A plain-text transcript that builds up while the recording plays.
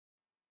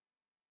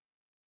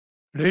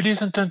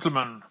Ladies and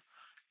gentlemen,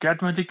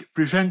 CADMATIC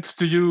presents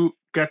to you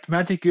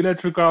CADMATIC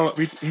Electrical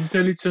with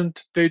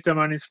intelligent data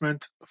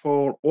management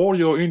for all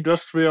your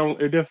industrial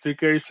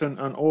electrification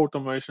and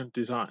automation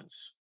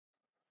designs.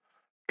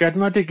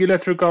 CADMATIC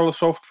Electrical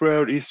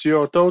software is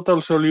your total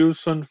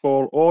solution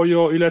for all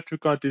your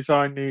electrical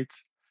design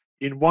needs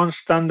in one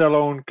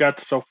standalone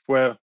CAD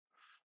software.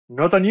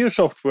 Not a new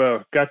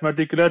software,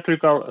 CADMATIC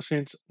Electrical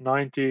since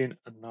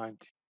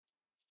 1990.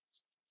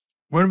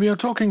 When we are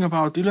talking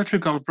about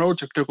electrical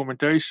project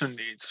documentation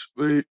needs,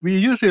 we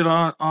usually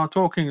are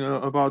talking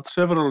about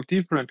several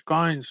different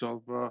kinds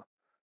of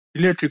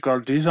electrical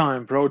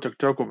design project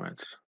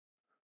documents.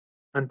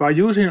 And by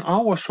using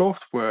our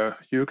software,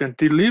 you can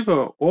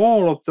deliver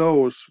all of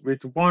those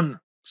with one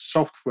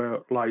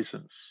software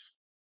license.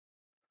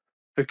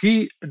 The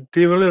key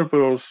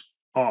deliverables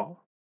are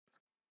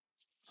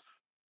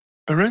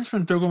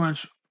arrangement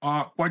documents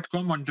are quite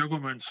common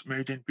documents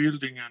made in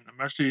building and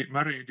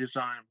marine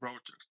design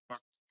projects, but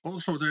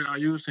also they are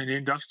used in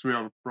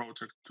industrial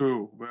projects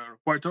too, where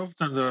quite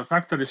often the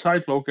factory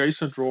site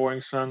location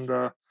drawings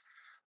are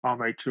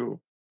made too.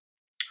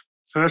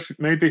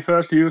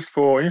 First used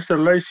for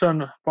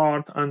installation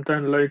part and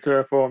then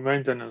later for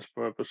maintenance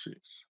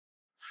purposes.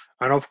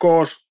 And of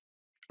course,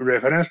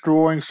 reference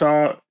drawings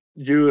are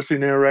used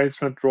in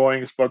arrangement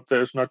drawings, but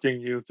there's nothing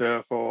new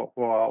there for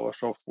our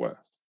software.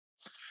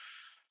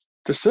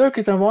 The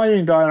circuit and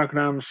wiring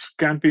diagrams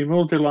can be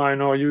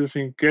multi-line or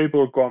using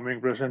cable combing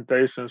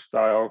presentation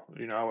style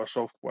in our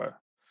software,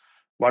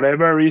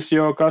 whatever is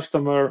your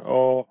customer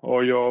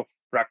or your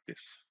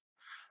practice.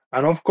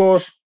 And of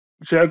course,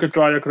 circuit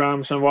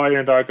diagrams and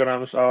wiring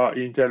diagrams are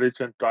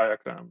intelligent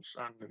diagrams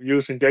and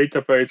using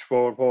database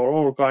for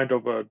all kind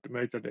of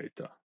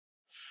metadata.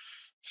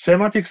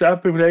 Sematics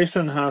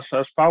application has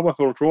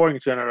powerful drawing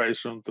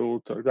generation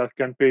tool that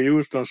can be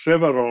used on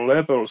several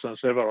levels and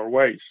several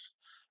ways.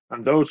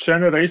 And those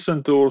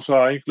generation tools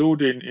are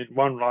included in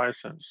one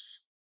license.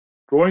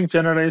 Drawing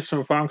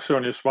generation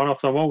function is one of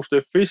the most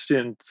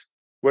efficient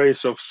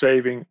ways of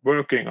saving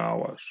working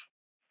hours.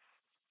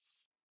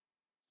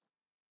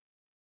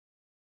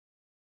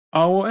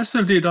 Our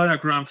SLD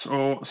diagrams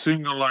or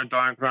single line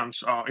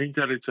diagrams are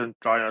intelligent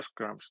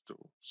diagrams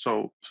too.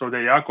 So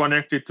they are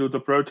connected to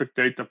the project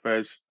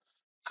database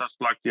just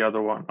like the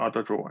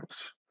other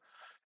drawings.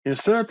 In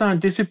certain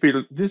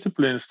disciplines,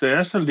 the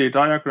SLD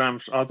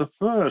diagrams are the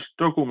first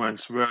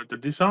documents where the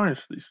design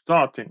is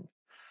starting.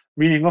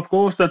 Meaning, of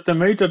course, that the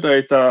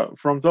metadata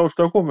from those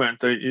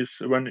documents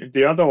is when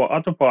the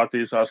other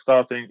parties are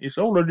starting is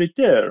already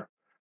there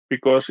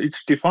because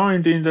it's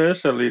defined in the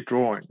SLE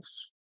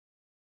drawings.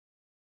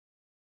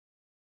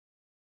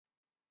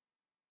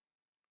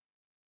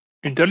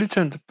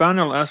 Intelligent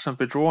panel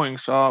assembly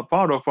drawings are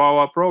part of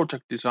our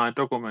project design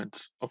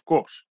documents, of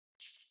course.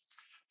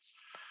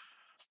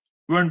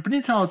 When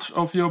printouts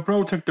of your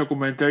project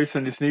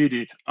documentation is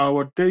needed,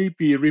 our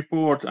DB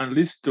report and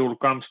list tool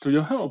comes to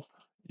your help.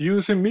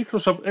 Using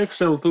Microsoft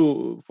Excel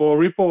for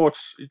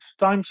reports, it's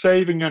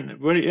time-saving and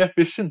very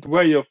efficient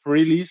way of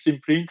releasing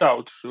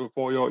printouts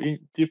for your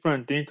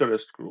different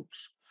interest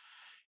groups.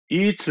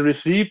 Each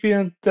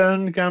recipient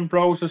then can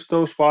process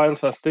those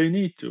files as they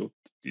need to.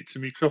 It's a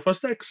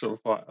Microsoft Excel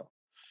file.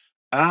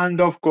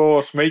 And of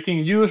course,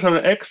 making user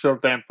Excel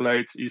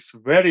templates is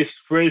very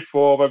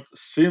straightforward,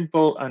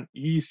 simple, and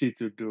easy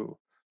to do.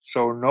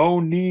 So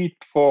no need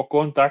for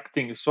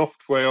contacting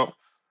software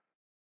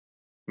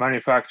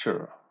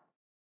manufacturer.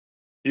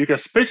 You can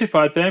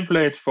specify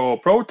templates for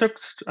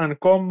projects and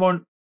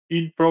common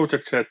in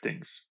project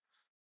settings.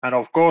 And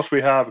of course,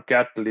 we have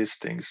CAD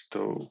listings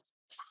too.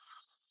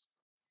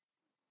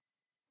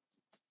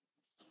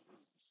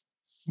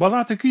 What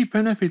are the key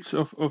benefits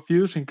of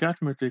using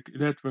CADMATIC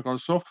electrical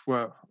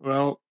software?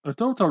 Well, a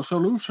total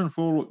solution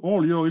for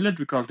all your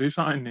electrical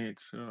design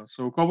needs.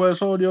 So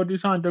covers all your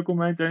design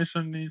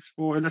documentation needs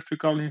for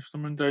electrical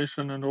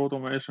instrumentation and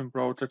automation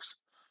projects,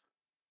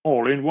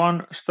 all in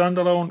one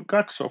standalone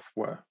CAD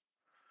software.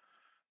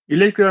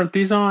 Electrical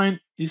design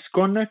is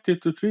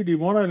connected to 3D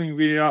modeling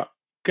via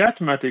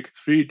CADMATIC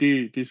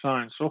 3D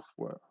design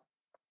software.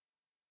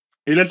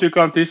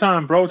 Electrical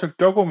design project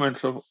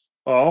documents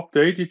are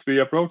updated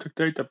via project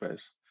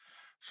database.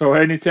 So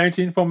any change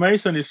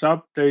information is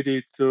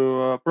updated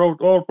to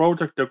all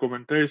project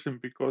documentation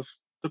because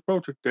the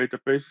project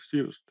database is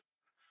used.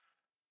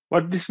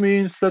 What this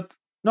means that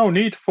no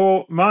need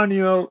for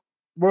manual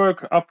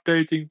work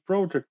updating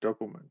project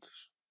documents.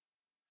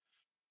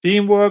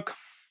 Teamwork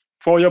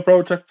for your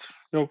project.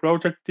 Your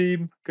project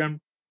team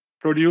can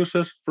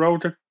produces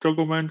project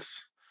documents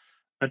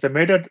and the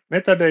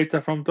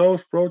metadata from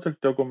those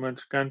project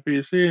documents can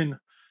be seen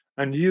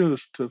and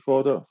used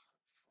for the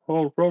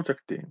whole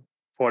project team.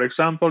 For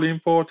example,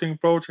 importing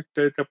project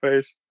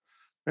database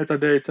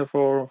metadata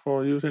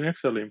for using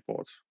Excel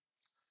imports.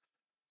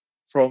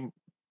 From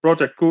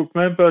project group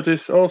members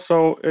is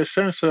also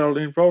essential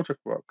in project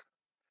work.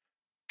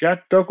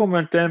 CAD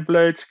document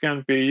templates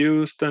can be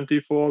used and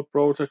default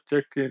project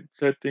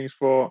settings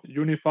for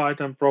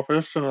unified and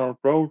professional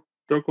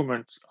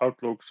documents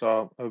outlooks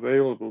are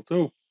available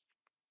too.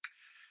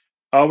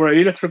 Our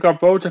electrical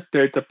project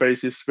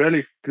database is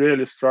very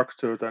clearly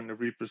structured and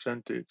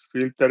represented.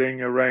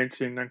 Filtering,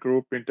 arranging, and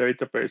grouping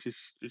databases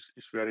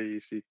is very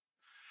easy.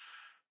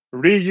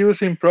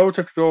 Reusing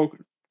project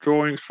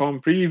drawings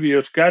from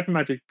previous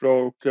CADMATIC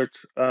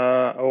projects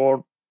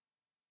or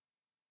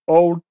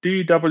old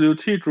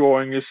DWT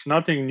drawing is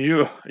nothing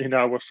new in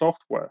our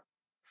software.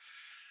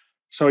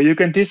 So you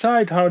can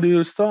decide how do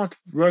you start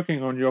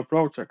working on your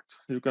project.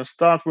 You can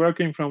start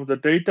working from the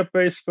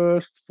database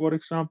first, for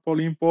example,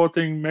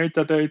 importing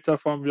metadata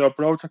from your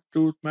project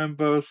group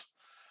members,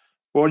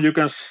 or you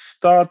can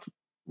start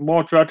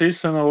more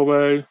traditional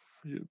way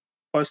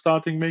by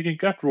starting making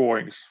CAD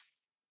drawings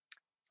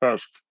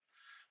first.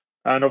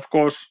 And of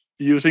course,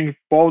 using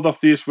both of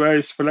these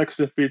ways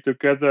flexibly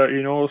together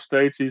in all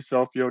stages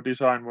of your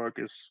design work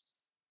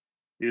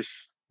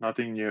is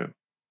nothing new.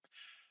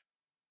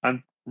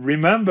 And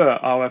remember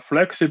our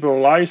flexible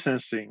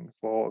licensing,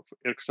 for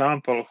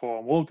example,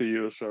 for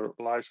multi-user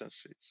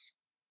licenses.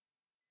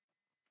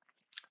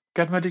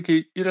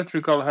 CADMATIC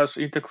Electrical has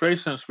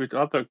integrations with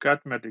other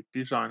CADMATIC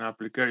design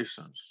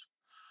applications.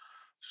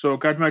 So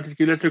CADMATIC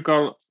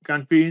Electrical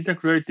can be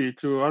integrated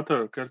to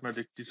other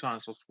CADMATIC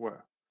design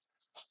software.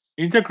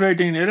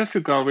 Integrating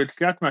electrical with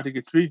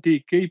CADMATIC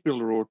 3D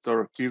cable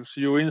router gives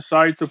you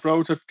insight to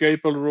project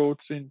cable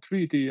routes in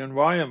 3D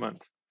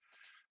environment.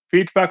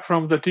 Feedback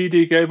from the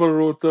 3D cable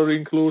router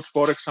includes,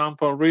 for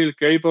example, real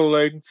cable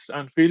lengths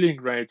and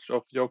filling rates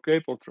of your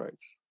cable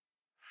trays.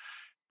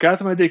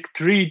 CADMATIC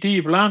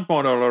 3D plant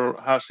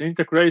modeler has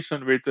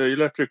integration with the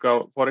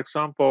electrical, for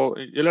example,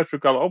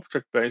 electrical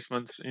object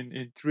basements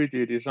in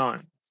 3D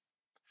design.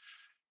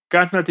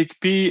 CADMATIC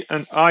P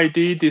and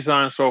ID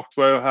design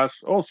software has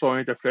also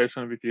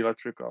integration with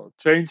electrical.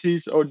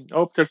 Changes on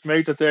object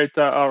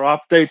metadata are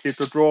updated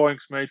to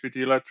drawings made with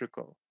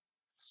electrical.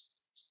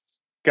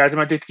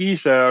 CADMATIC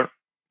eShare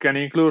can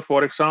include,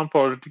 for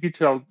example, a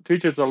digital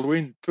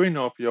twin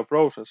of your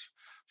process,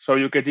 so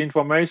you get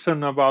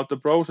information about the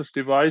process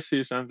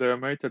devices and their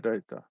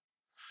metadata.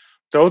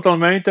 Total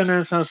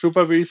maintenance and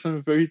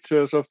supervision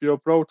features of your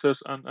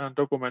process and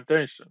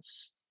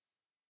documentations.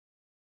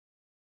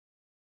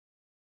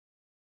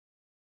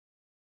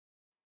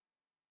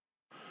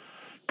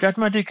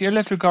 CADMATIC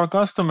Electrical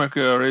Customer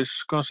Care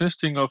is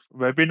consisting of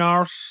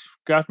webinars,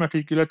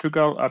 CADMATIC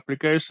Electrical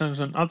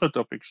applications and other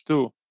topics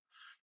too.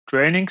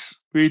 Trainings,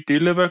 we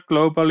deliver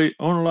globally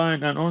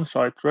online and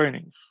on-site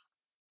trainings.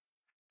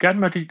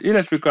 CADMATIC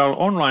Electrical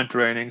online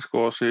trainings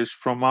courses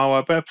from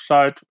our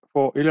website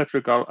for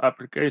electrical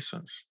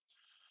applications.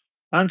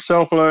 And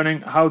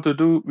self-learning how to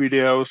do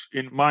videos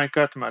in My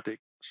CADMATIC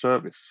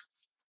service.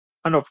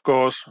 And of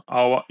course,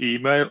 our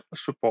email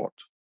support.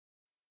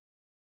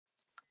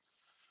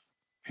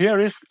 Here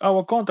is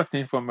our contact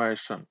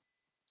information.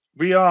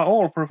 We are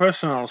all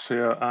professionals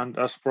here, and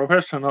as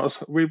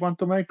professionals, we want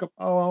to make up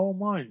our own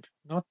mind,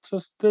 not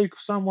just take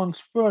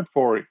someone's word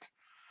for it.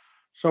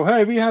 So,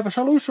 hey, we have a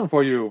solution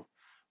for you.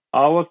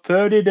 Our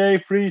 30-day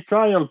free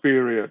trial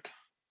period.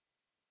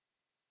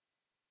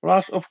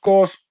 Plus, of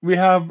course, we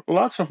have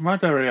lots of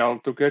material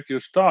to get you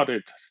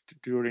started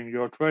during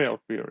your trial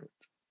period.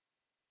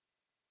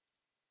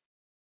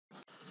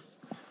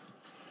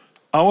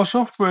 Our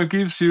software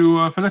gives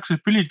you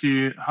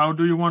flexibility. How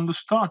do you want to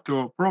start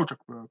your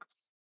project work?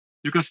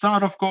 You can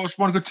start, of course,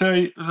 one could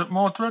say, the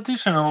more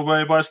traditional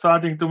way by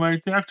starting to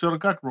make the actual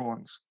CAD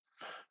drawings.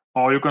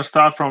 Or you can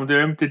start from the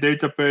empty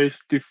database,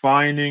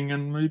 defining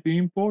and maybe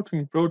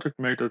importing project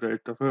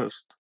metadata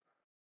first.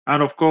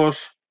 And of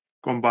course,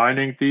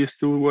 combining these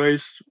two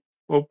ways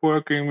of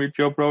working with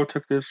your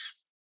project is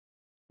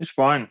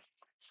fine.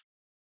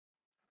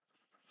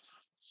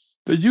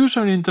 The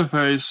user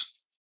interface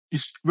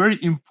is very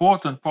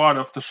important part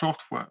of the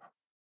software.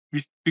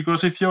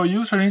 Because if your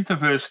user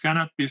interface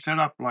cannot be set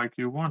up like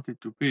you want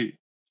it to be,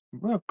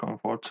 work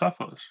comfort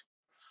suffers.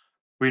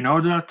 We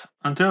know that,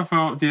 and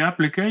therefore the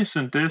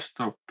application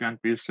desktop can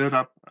be set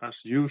up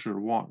as user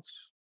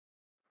wants.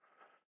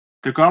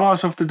 The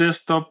colors of the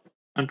desktop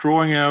and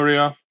drawing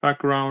area,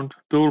 background,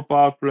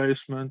 toolbar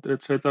placement,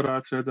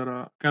 etc.,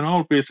 can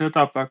all be set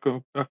up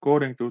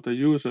according to the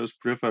user's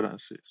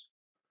preferences.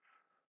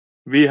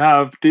 We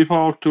have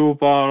default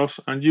toolbars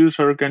and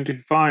user can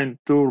define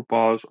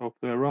toolbars of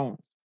their own.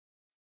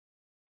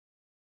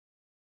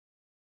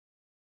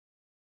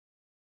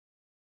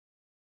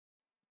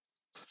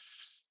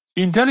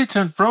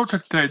 Intelligent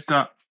project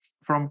data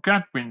from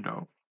CAD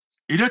window.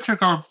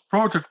 Electrical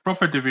project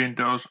property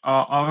windows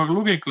are our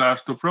looking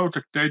glass to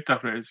project data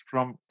frames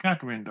from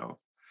CAD window.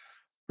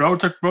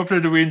 Project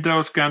property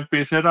windows can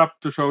be set up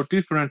to show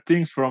different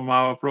things from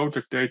our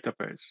project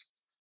database.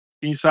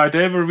 Inside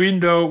every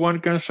window, one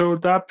can show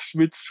tabs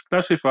which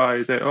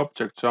classify the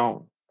object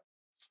zone.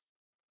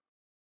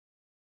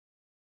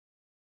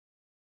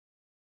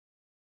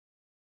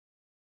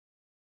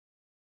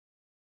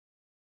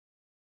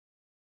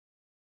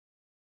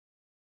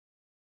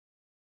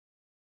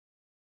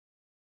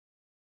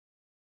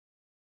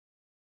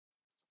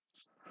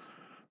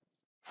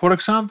 For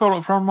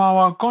example, from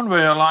our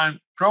conveyor line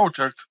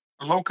project,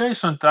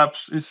 Location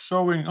tabs is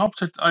showing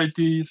object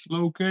IDs,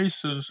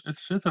 locations,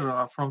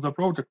 etc. from the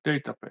project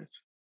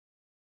database.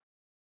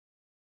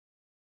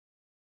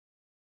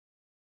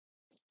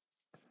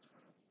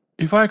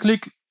 If I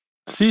click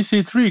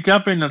CC3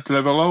 cabinet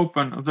level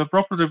open, the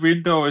property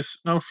window is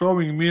now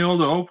showing me all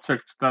the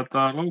objects that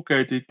are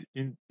located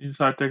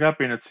inside the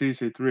cabinet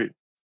CC3.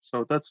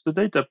 So that's the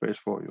database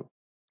for you.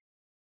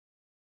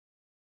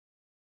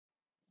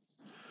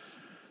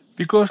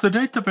 Because the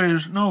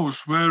database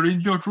knows where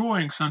in your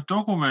drawings and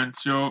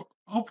documents your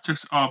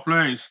objects are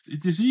placed,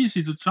 it is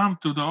easy to jump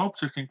to the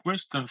object in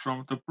question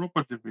from the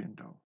property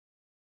window.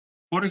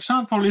 For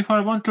example, if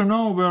I want to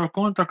know where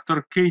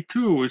contactor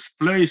K2 is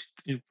placed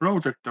in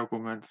project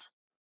documents,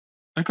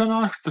 I can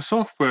ask the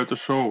software to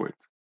show it.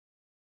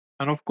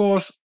 And of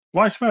course,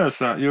 vice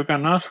versa, you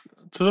can ask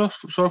the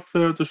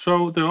software to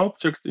show the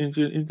object in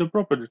the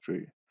property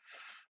tree.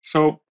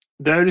 So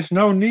there is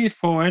no need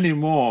for any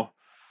more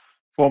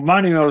for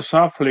manual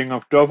shuffling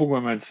of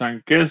documents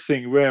and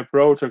guessing where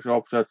project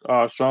objects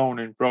are shown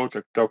in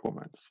project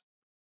documents.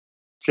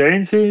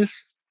 Changes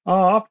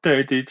are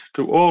updated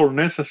to all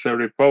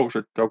necessary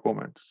project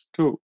documents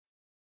too.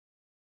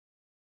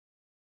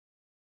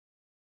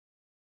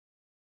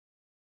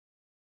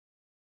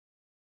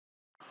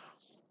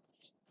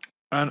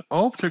 An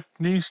object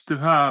needs to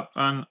have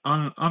an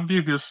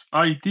unambiguous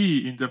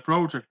ID in the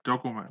project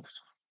documents.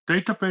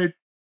 Database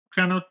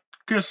cannot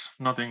guess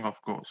nothing,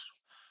 of course,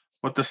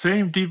 but the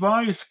same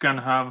device can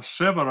have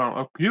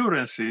several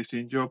occurrences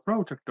in your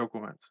project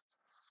documents.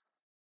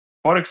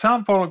 For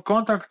example,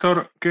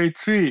 contactor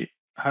K3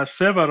 has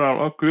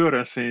several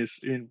occurrences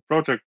in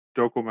project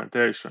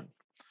documentation.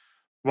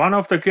 One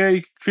of the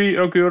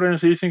K3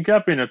 occurrences in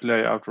cabinet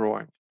layout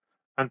drawing.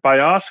 And by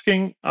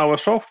asking our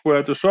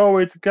software to show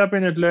it,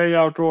 cabinet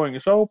layout drawing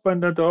is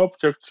opened and the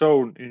object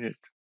shown in it.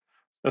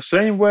 The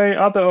same way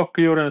other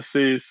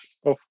occurrences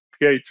of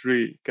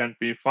K3 can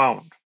be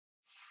found.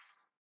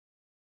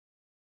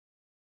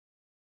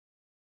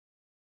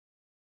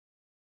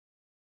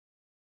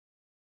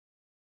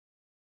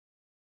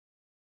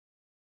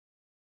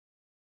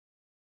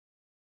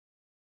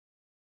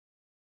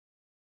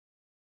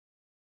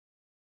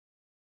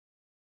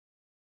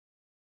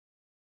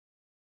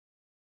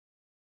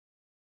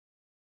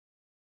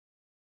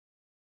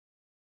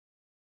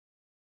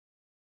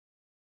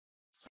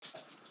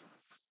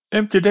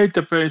 Empty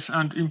database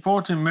and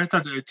importing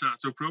metadata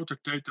to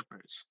project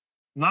database.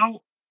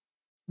 Now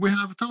we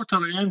have a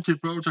totally empty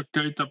project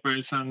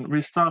database and we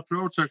start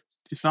project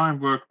design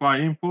work by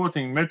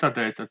importing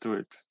metadata to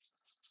it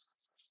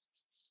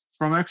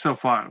from Excel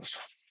files.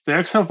 The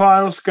Excel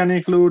files can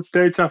include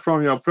data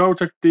from your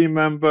project team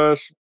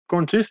members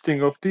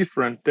consisting of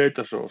different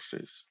data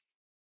sources.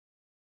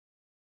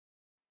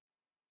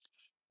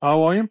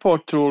 Our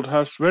import tool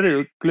has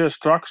very clear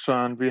structure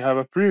and we have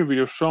a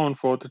preview shown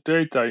for the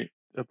data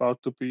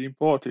about to be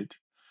imported.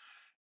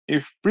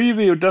 If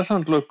preview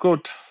doesn't look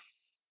good,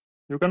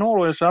 you can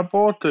always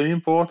abort the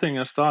importing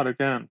and start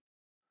again.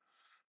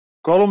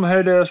 Column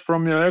headers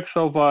from your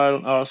Excel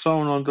file are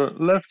shown on the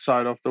left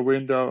side of the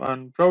window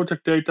and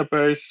project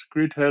database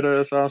grid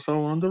headers are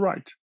shown on the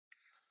right.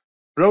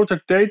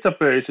 Project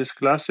database is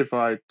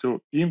classified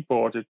to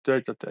imported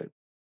data type.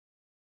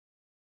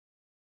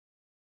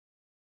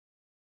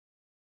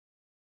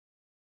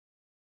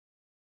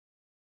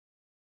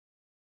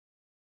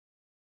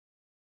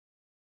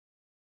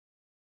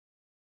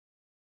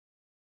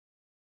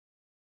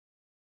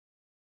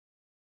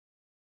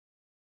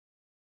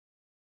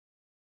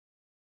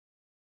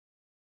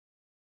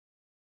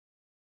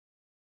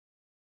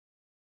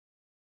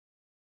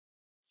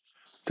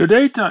 The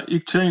data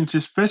exchange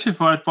is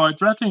specified by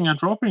dragging and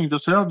dropping the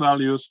cell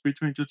values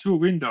between the two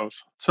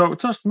windows. So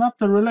just map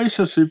the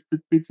relationship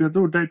between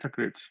two data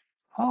grids.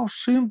 How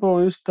simple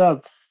is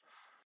that?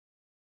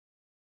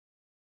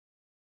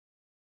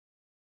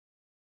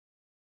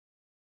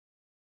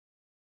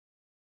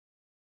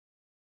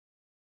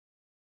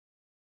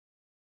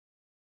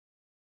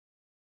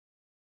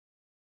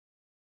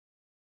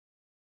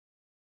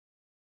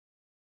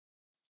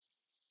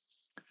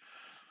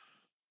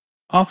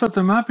 After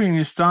the mapping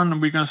is done,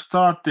 we can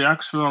start the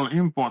actual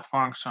import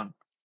function.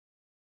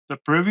 The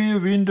preview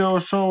window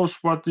shows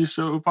what is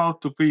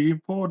about to be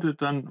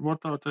imported and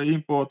what are the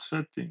import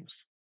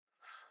settings.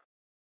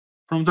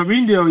 From the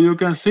window, you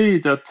can see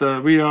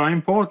that we are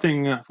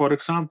importing, for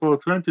example,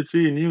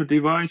 23 new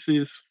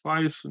devices,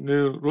 5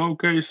 new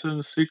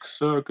locations, 6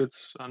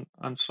 circuits,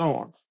 and so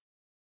on.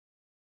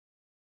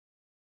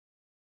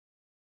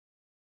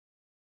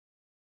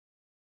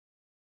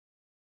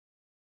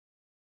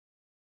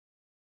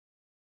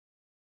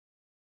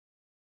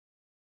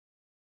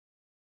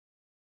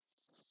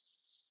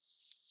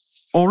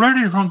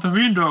 Already from the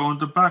window on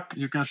the back,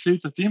 you can see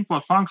that the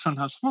import function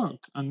has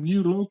worked and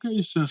new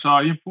locations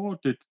are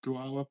imported to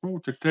our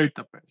project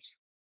database.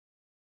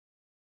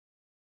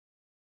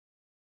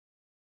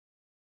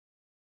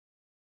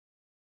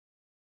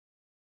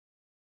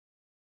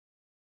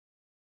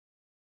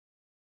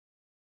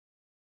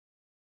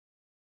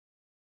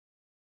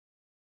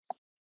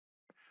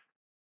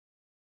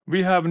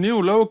 We have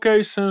new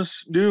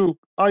locations, new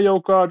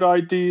I/O card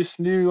IDs,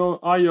 new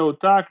I/O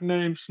tag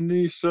names,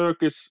 new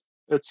circuits,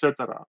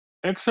 etc.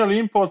 Excel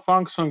import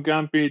function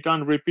can be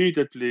done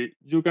repeatedly.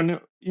 You can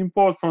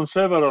import from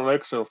several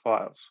Excel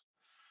files.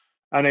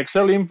 And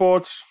Excel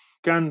imports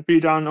can be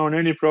done on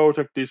any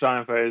project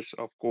design phase,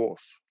 of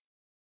course.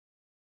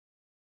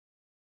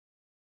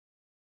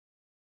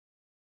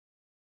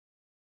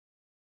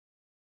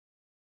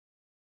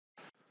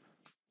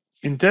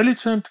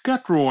 Intelligent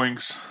CAD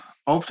drawings.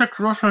 Object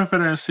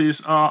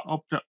cross-references are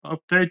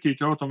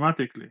updated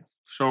automatically.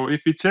 So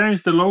if we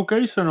change the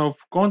location of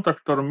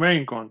contact or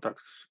main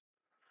contacts,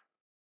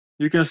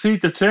 you can see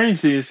the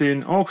changes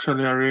in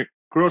auxiliary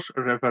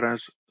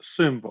cross-reference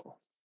symbol.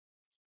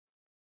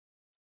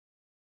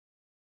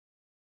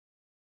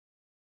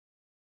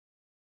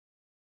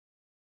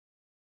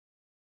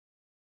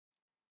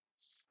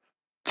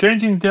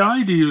 Changing the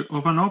ID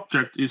of an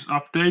object is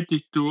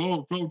updated to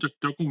all project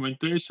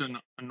documentation,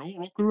 and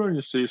all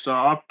occurrences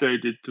are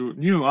updated to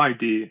new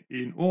ID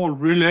in all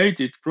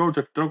related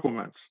project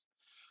documents.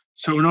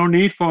 So no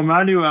need for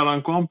manual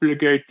and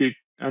complicated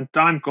and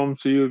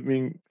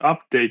time-consuming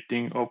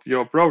updating of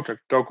your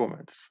project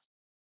documents.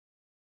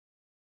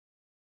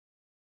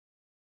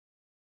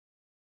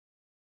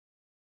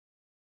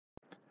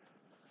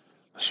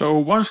 So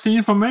once the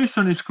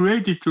information is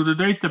created to the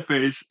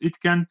database, it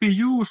can be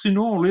used in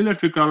all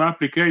electrical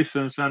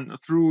applications and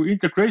through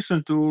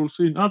integration tools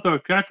in other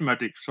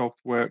CADMATIC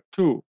software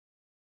too.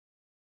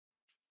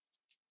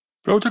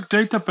 Project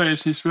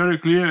database is very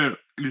clearly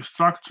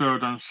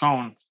structured and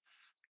sound.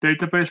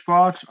 Database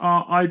parts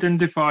are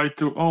identified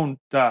to own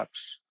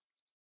tabs.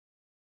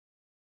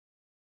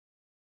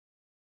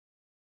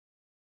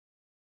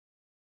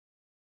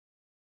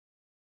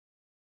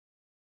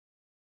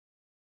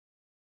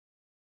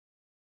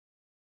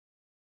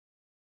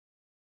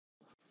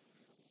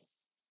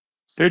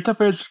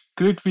 Database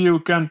grid view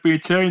can be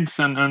changed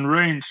and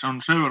arranged on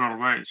several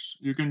ways.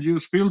 You can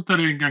use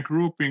filtering and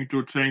grouping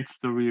to change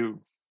the view.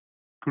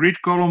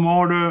 Grid column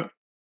order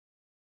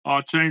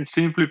are changed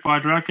simply by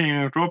dragging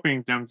and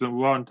dropping them to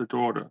wanted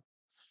order.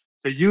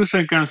 The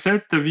user can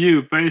set the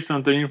view based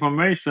on the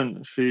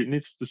information she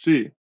needs to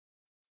see.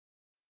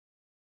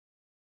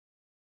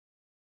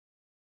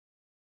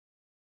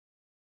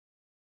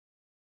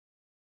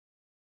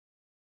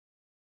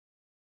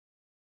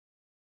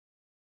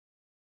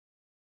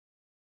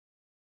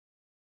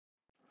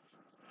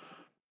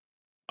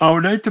 Our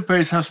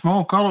database has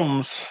more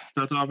columns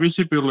that are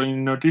visible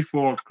in a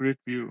default grid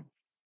view.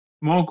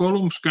 More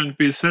columns can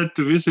be set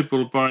to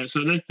visible by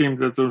selecting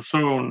the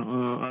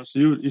zone as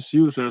is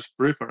user's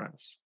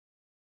preference.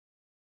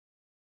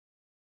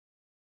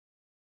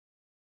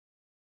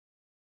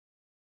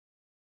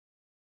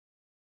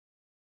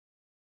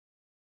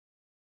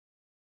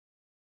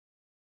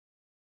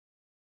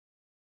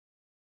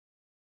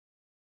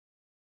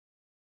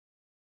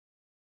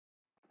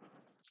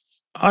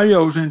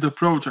 IOs in the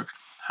project.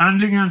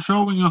 Handling and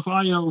showing of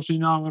IOs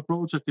in our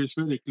project is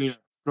very clear.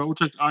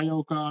 Project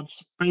IO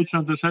cards, based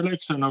on the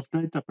selection of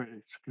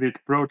database grid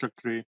project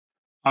tree,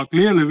 are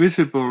clearly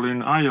visible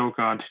in IO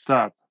cards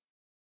tab.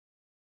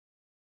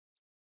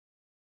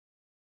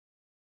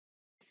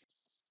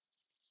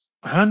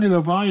 Handling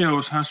of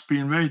IOs has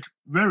been made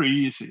very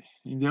easy.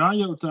 In the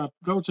IO tab,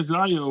 project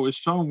IO is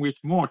shown with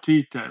more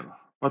detail,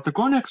 but the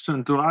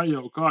connection to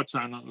IO card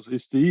channels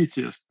is the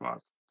easiest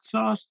part,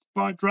 just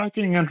by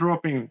dragging and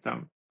dropping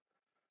them.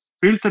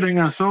 Filtering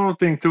and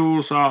sorting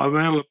tools are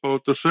available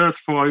to search,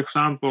 for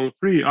example,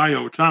 free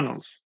I/O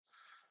channels.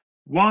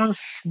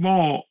 Once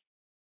more,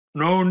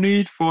 no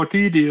need for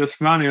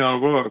tedious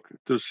manual work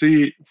to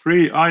see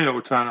free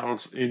I/O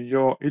channels in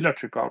your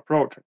electrical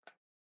project.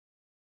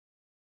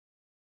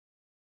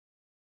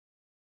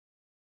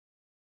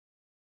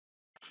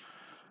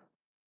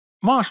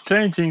 Mass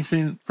changes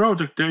in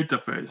project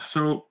database.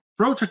 So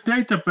project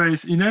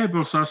database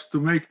enables us to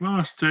make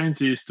mass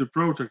changes to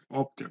project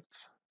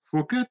objects.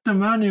 Forget the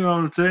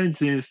manual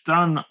changes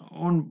done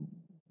on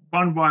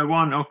one by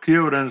one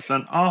occurrence,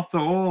 and after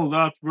all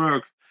that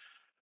work,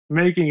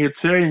 making it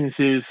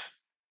changes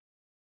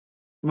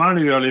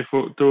manually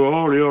to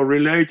all your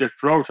related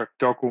project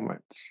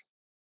documents.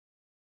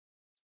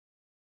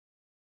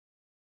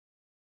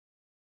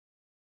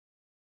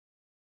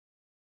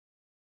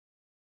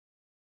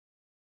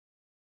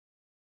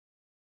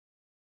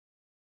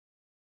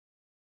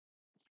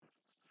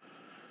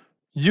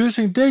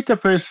 Using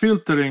database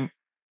filtering,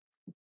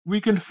 we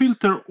can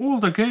filter all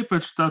the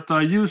cables that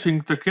are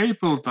using the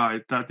cable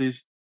type that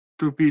is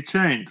to be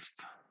changed.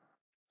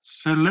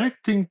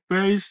 Selecting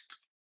based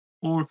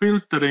on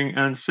filtering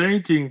and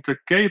changing the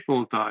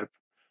cable type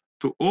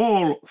to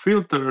all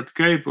filtered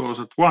cables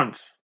at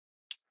once.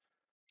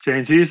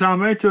 Changes are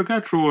made to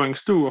CAD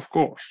drawings too, of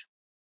course.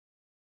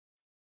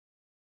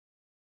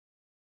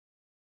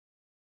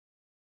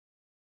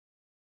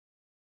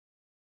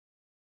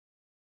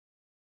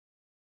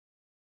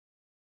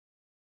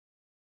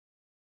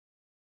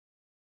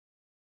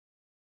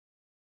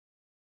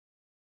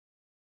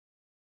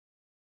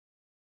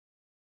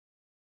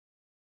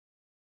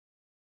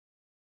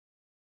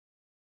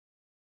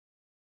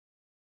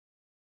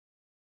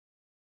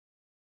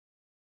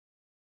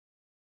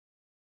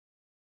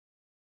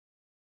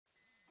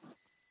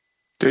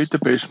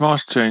 Database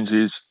mask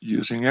changes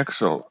using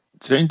Excel.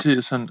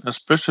 Changes and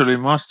especially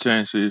mask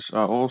changes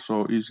are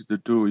also easy to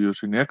do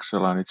using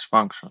Excel and its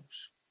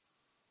functions.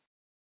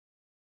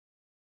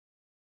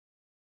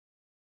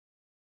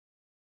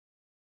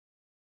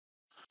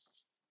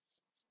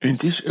 In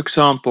this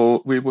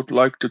example, we would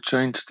like to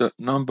change the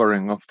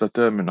numbering of the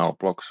terminal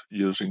blocks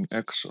using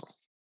Excel.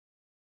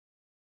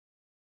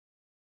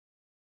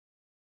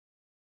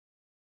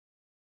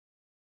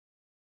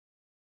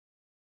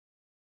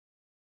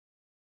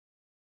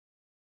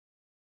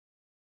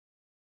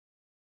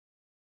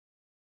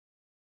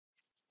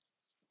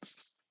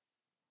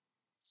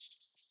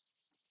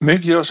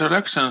 Make your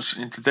selections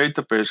in the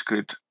database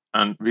grid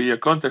and via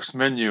context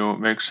menu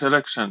make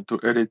selection to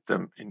edit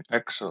them in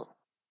Excel.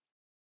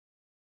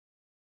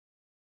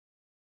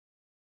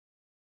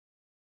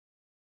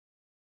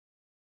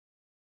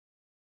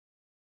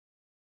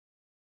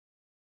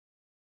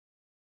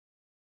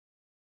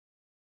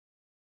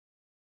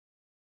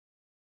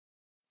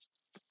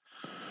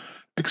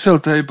 Excel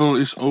table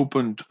is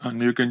opened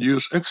and you can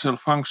use Excel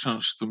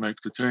functions to make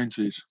the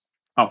changes.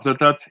 After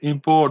that,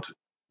 import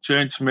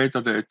change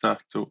metadata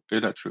to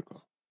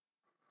electrical.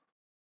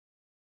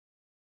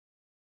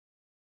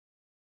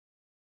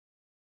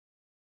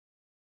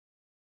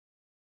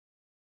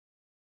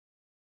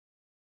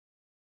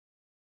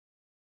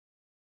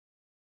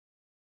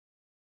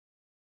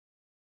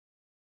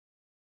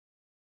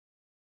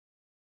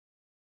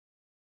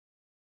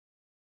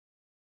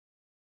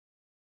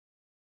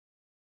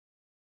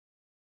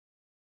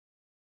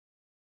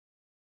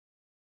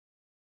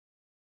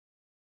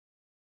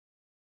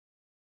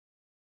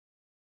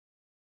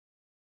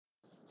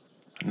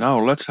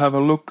 Now let's have a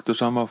look to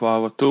some of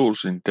our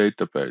tools in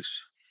database.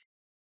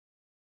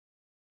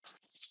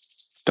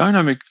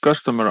 Dynamic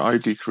Customer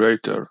ID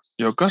Creator.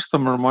 Your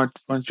customer might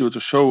want you to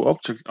show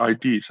object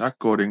IDs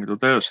according to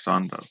their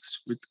standards.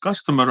 With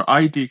Customer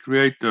ID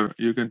Creator,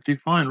 you can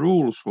define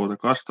rules for the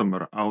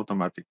customer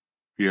automatic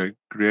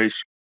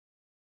creation.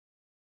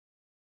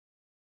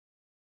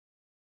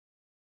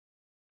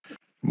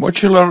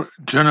 Modular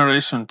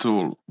generation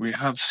tool. We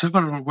have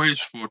several ways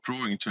for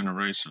drawing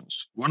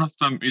generations. One of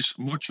them is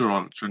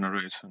modular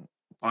generation.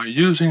 By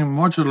using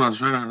modular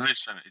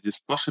generation, it is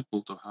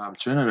possible to have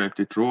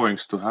generated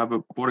drawings to have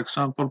a, for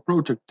example,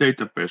 project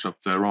database of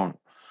their own.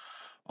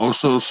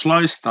 Also,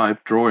 slice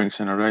type drawing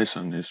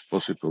generation is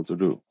possible to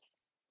do.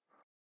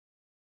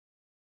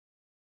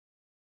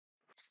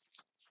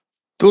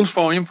 Tools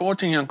for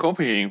importing and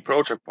copying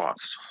project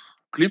parts.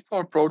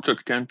 Clipboard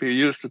project can be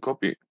used to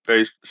copy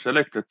paste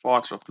selected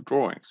parts of the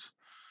drawings.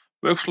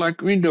 Works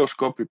like Windows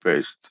copy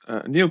paste.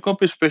 New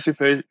copy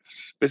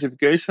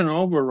specification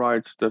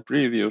overrides the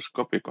previous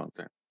copy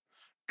content.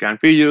 Can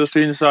be used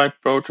inside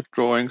project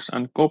drawings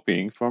and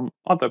copying from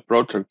other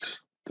projects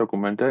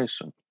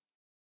documentation.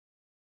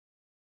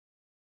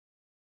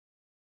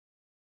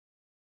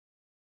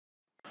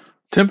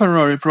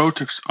 Temporary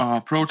projects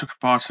are project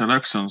part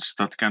selections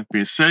that can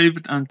be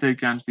saved and they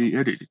can be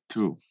edited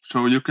too.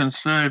 So you can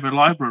save a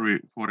library,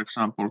 for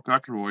example,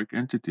 CADMATIC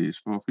entities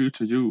for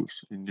future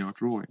use in your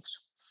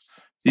drawings.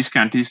 This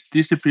can be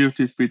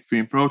distributed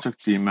between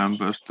project team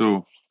members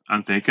too,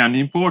 and they can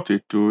import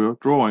it to your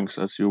drawings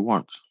as you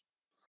want.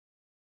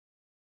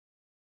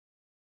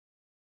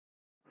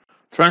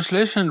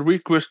 Translation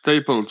request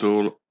table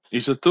tool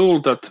is a tool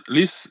that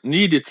lists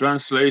needed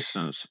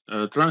translations,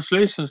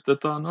 translations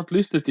that are not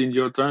listed in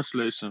your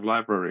translation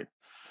library.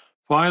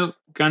 File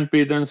can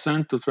be then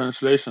sent to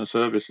translation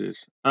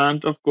services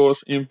and of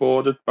course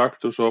imported back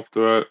to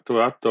software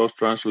to add those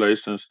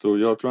translations to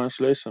your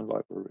translation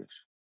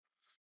libraries.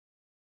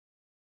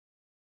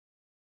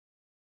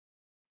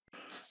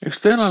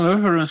 External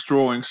reference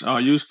drawings are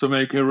used to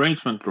make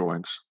arrangement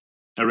drawings.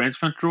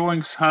 Arrangement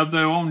drawings have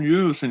their own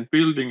use in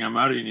building and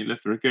marine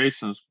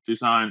electrification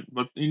design,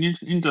 but in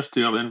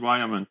industrial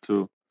environment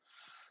too.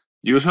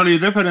 Usually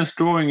reference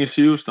drawing is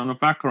used on a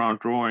background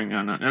drawing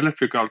and an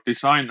electrical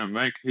designer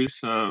make his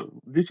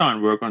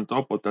design work on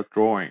top of that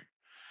drawing.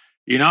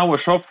 In our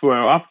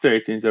software,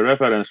 updating the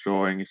reference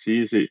drawing is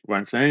easy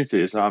when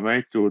changes are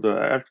made to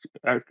the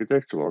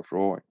architectural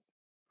drawing.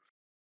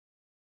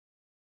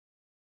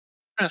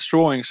 Reference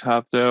drawings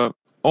have their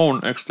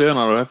own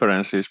external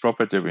references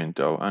property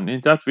window, and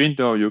in that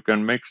window you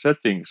can make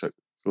settings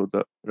to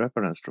the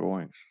reference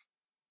drawings.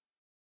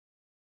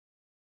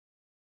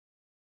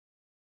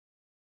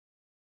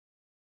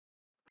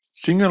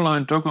 Single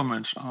line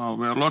documents are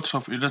where lots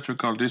of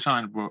electrical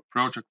design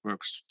project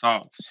work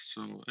starts.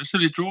 So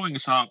SLE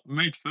drawings are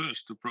made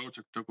first to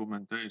project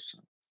documentation.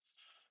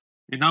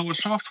 In our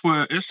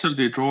software,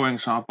 SLD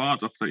drawings are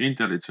part of the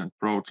intelligent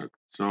project.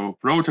 So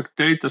project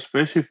data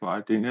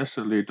specified in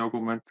SLD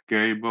document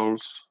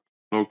cables,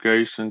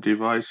 location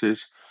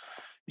devices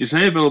is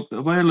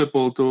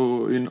available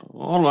to in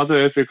all other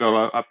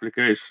electrical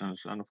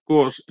applications and of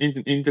course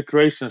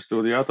integrations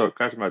to the other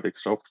CADMATIC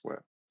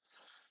software.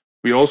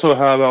 We also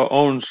have our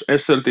own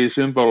SLD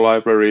symbol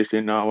libraries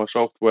in our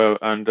software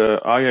and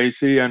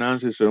IAC and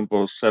ANSI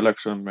symbols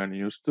selection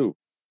menus too.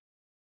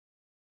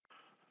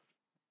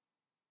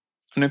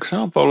 An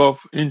example of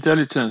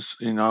intelligence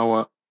in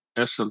our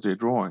SLT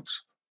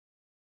drawings.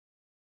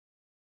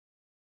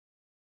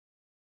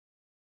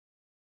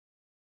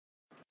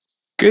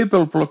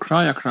 Cable block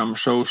diagram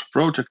shows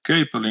project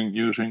cabling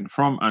using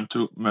from and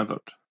to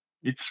method.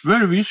 It's a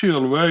very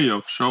visual way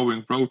of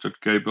showing project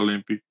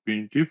cabling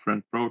between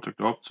different project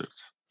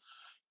objects.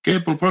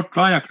 Cable block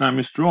diagram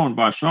is drawn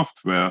by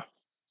software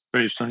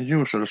based on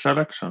user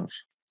selections.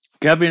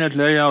 Cabinet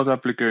layout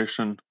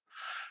application.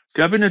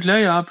 Cabinet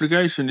layout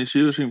application is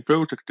using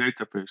project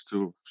database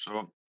too.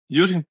 So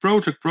using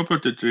project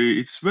property tree,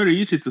 it's very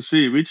easy to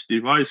see which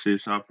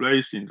devices are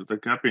placed into the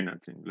cabinet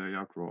in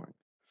layout drawing.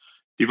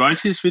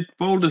 Devices with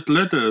bolded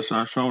letters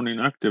are shown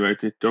in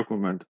activated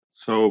document.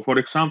 So for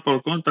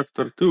example,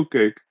 contactor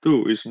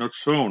 2K2 is not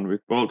shown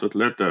with bolded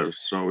letters,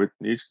 so it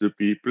needs to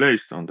be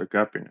placed on the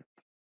cabinet.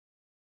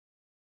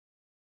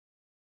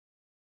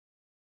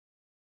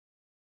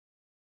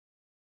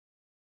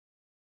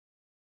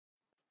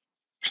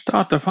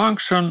 Start the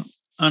function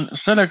and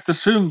select the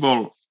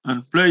symbol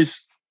and place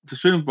the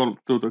symbol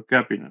to the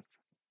cabinet.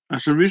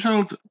 As a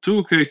result,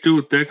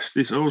 2K2 text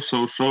is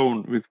also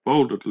shown with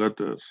bolded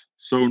letters,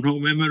 so no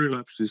memory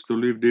lapses to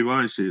leave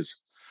devices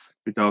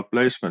without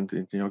placement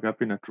in your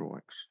cabinet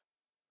drawings.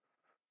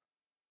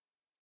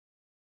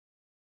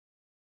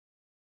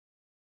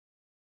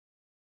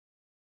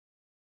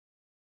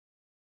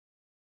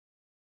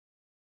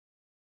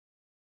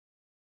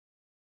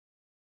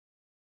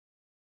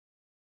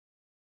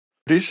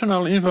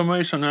 Additional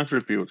information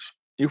attributes.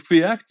 If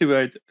we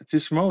activate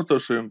this motor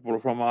symbol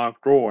from our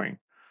drawing,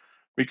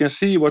 we can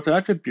see what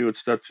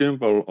attributes that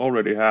symbol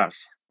already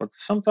has. But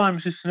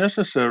sometimes it's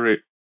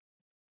necessary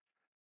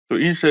to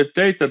insert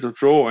data to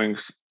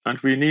drawings, and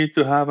we need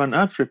to have an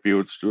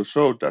attribute to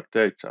show that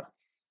data.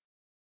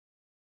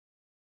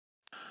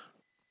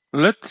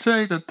 Let's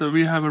say that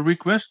we have a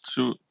request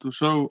to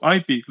show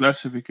IP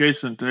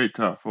classification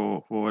data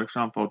for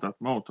example, that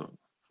motor.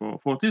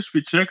 For this,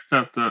 we check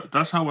that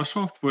does our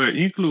software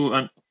include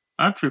an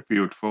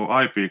attribute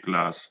for IP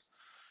class,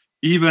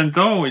 even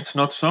though it's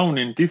not shown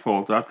in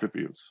default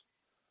attributes.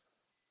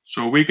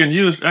 So we can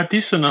use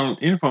additional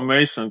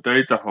information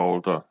data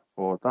holder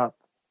for that.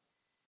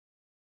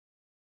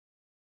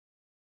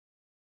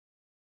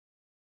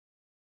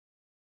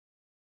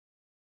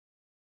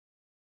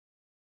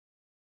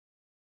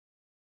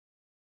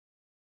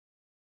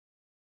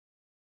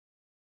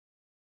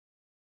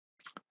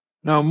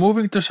 Now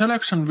moving to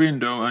selection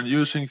window and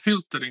using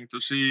filtering to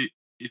see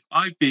if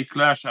IP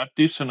class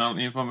additional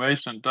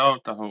information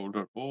data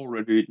holder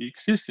already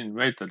exists in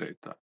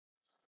metadata.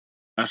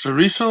 As a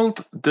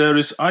result, there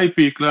is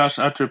IP class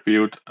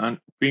attribute and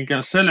we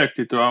can select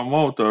it to our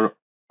motor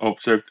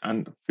object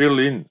and fill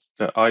in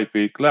the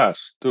IP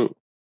class too.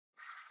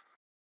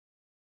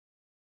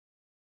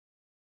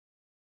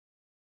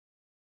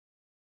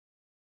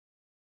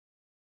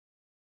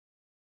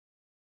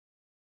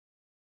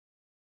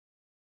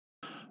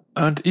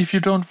 And if you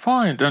don't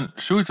find a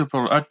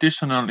suitable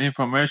additional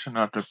information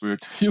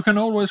attribute, you can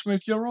always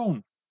make your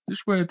own.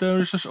 This way there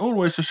is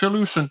always a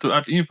solution to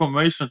add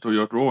information to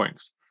your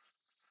drawings.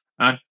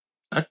 And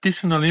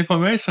additional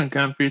information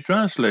can be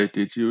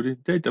translated using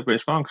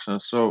database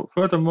functions. So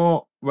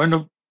furthermore, when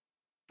a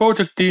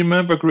project team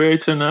member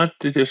creates an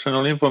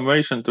additional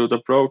information to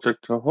the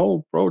project, the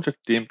whole project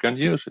team can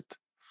use it.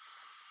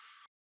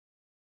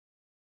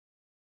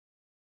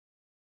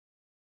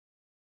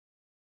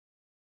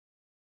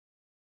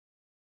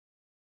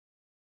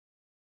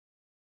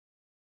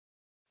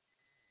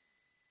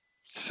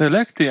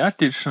 Select the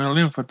additional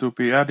info to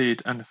be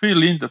added and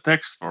fill in the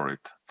text for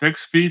it.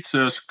 Text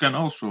features can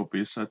also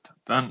be set,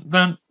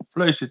 then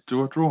place it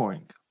to a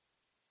drawing.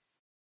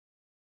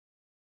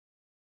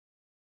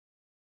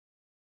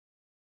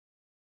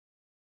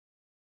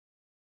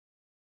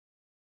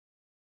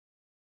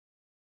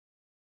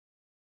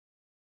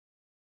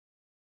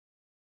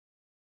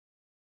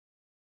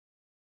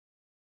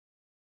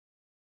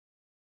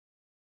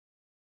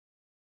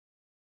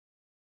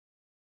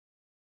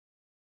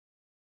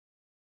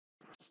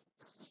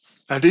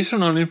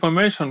 Additional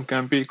information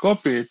can be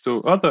copied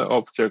to other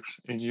objects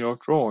in your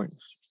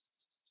drawings.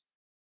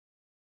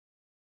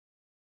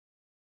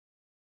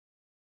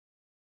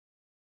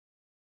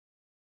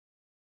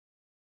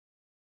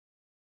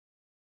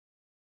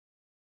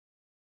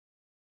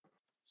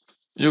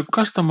 Your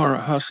customer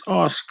has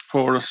asked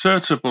for a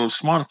searchable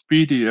smart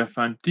PDF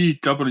and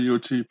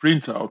DWG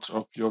printouts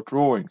of your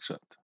drawing set.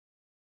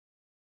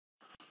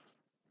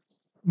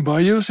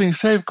 By using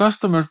Save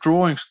Customer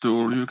Drawings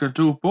tool, you can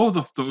do both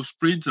of those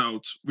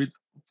printouts with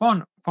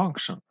one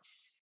function.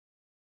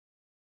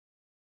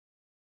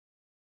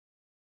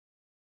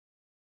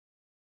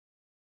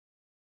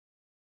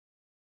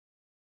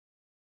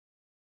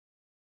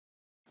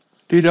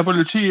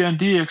 DWG and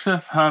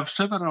DXF have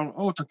several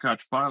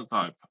AutoCAD file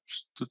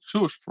types to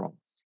choose from.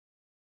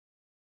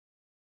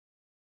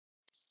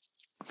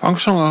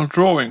 Functional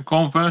drawing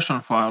conversion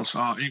files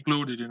are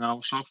included in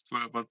our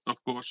software, but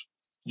of course,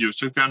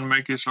 user can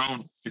make his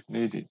own if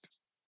needed.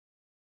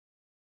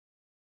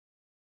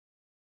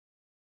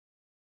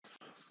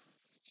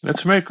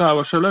 Let's make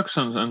our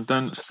selections and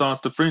then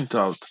start the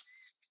printout.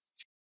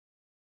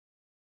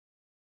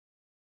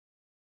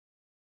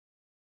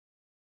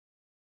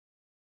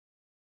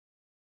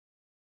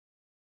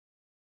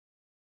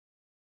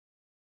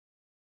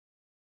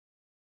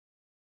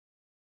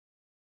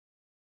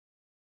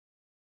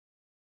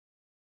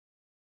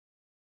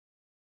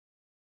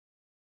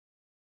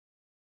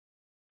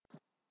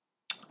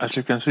 As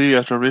you can see,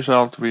 as a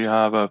result, we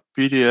have a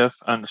PDF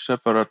and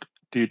separate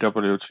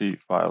DWG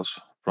files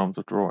from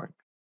the drawing.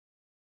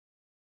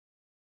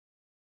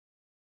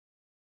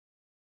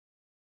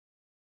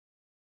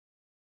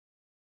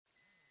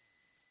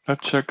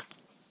 Let's check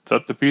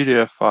that the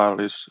PDF file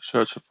is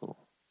searchable.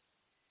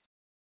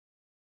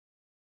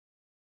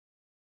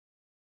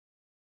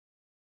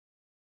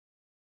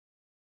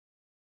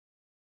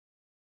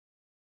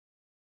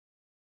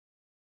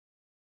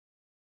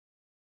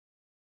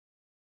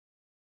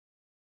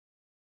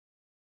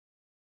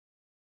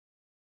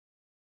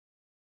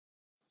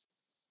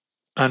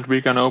 And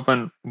we can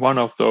open one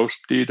of those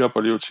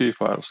DWG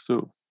files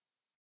too.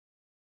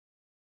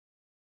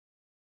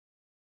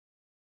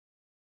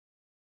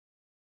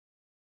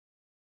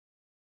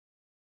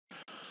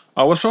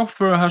 Our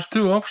software has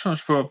two options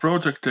for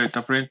project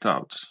data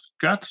printouts.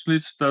 CAD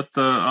lists that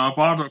are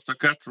part of the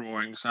CAD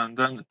drawings and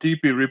then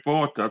DP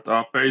report that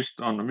are based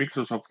on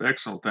Microsoft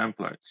Excel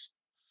templates.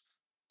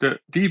 The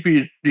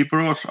DP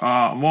reports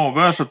are more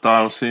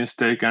versatile since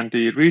they can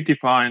be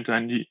redefined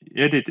and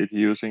edited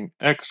using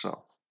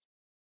Excel.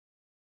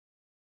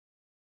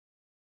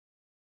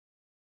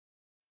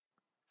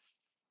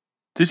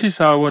 This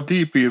is our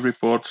DP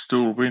reports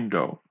tool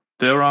window.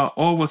 There are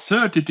over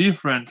 30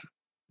 different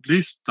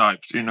list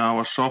types in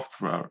our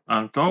software,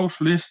 and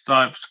those list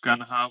types can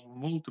have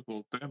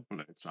multiple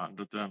templates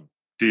under them,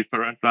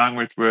 different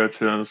language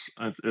versions,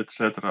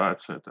 etc.,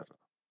 etc.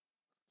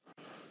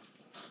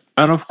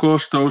 And of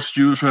course, those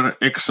user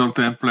Excel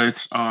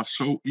templates are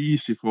so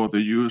easy for the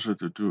user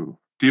to do.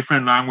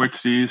 Different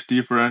languages,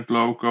 different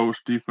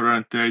logos,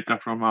 different data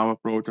from our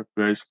project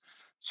base.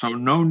 So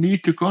no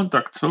need to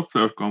contact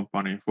software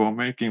company for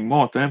making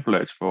more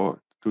templates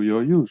to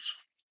your use.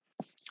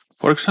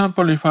 For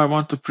example, if I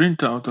want to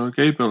print out a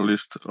cable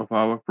list of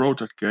our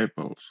project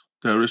cables,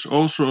 there is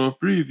also a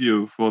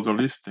preview for the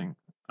listing.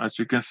 As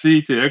you can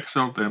see, the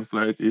Excel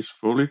template is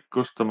fully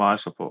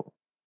customizable.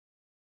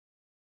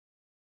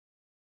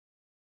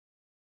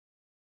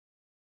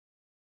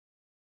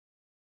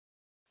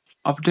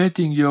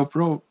 Updating your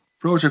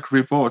project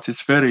reports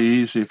is very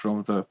easy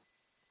from the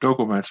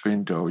Documents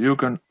window. You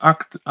can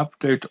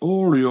update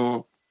all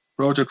your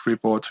project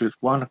reports with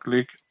one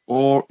click,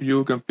 or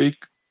you can pick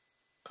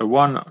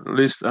one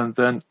list and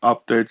then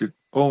update it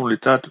only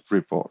that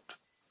report.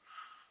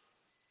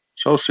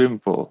 So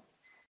simple.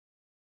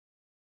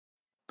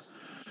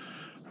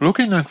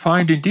 Looking and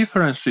finding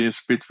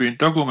differences between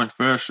document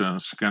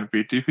versions can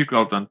be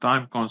difficult and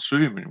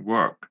time-consuming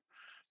work.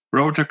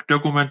 Project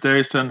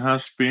documentation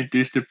has been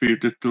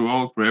distributed to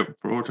all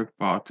project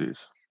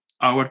parties.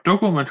 Our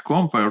document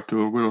compare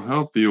tool will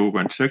help you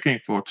when checking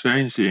for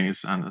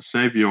changes and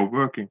save your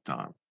working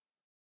time.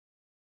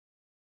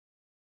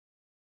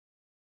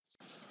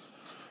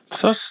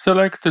 Just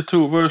select the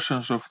two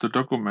versions of the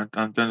document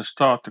and then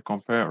start the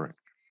comparing.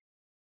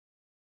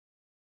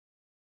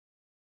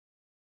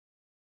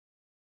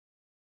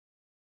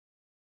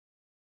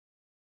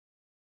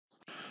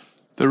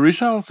 The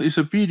result is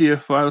a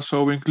PDF file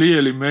showing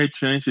clearly made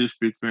changes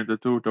between the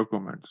two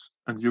documents,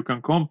 and you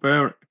can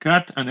compare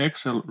CAD and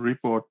Excel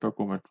report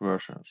document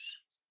versions.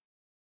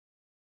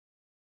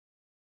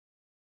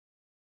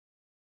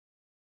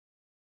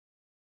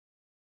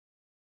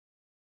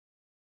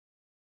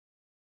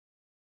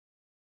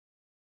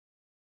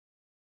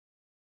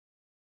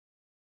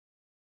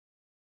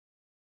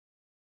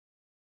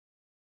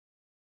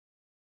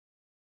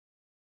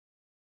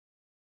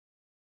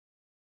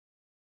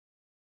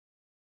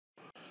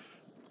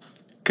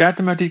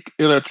 CADMATIC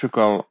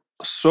Electrical.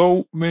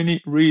 So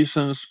many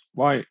reasons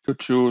why to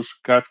choose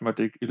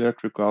CADMATIC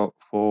Electrical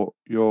for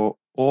your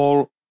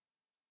all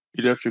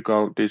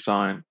electrical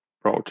design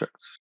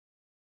projects.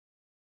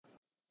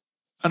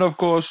 And of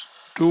course,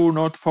 do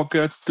not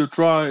forget to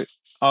try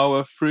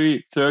our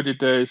free 30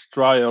 days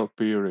trial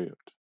period.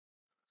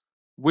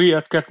 We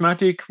at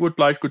CADMATIC would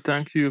like to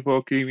thank you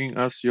for giving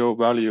us your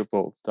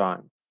valuable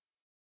time.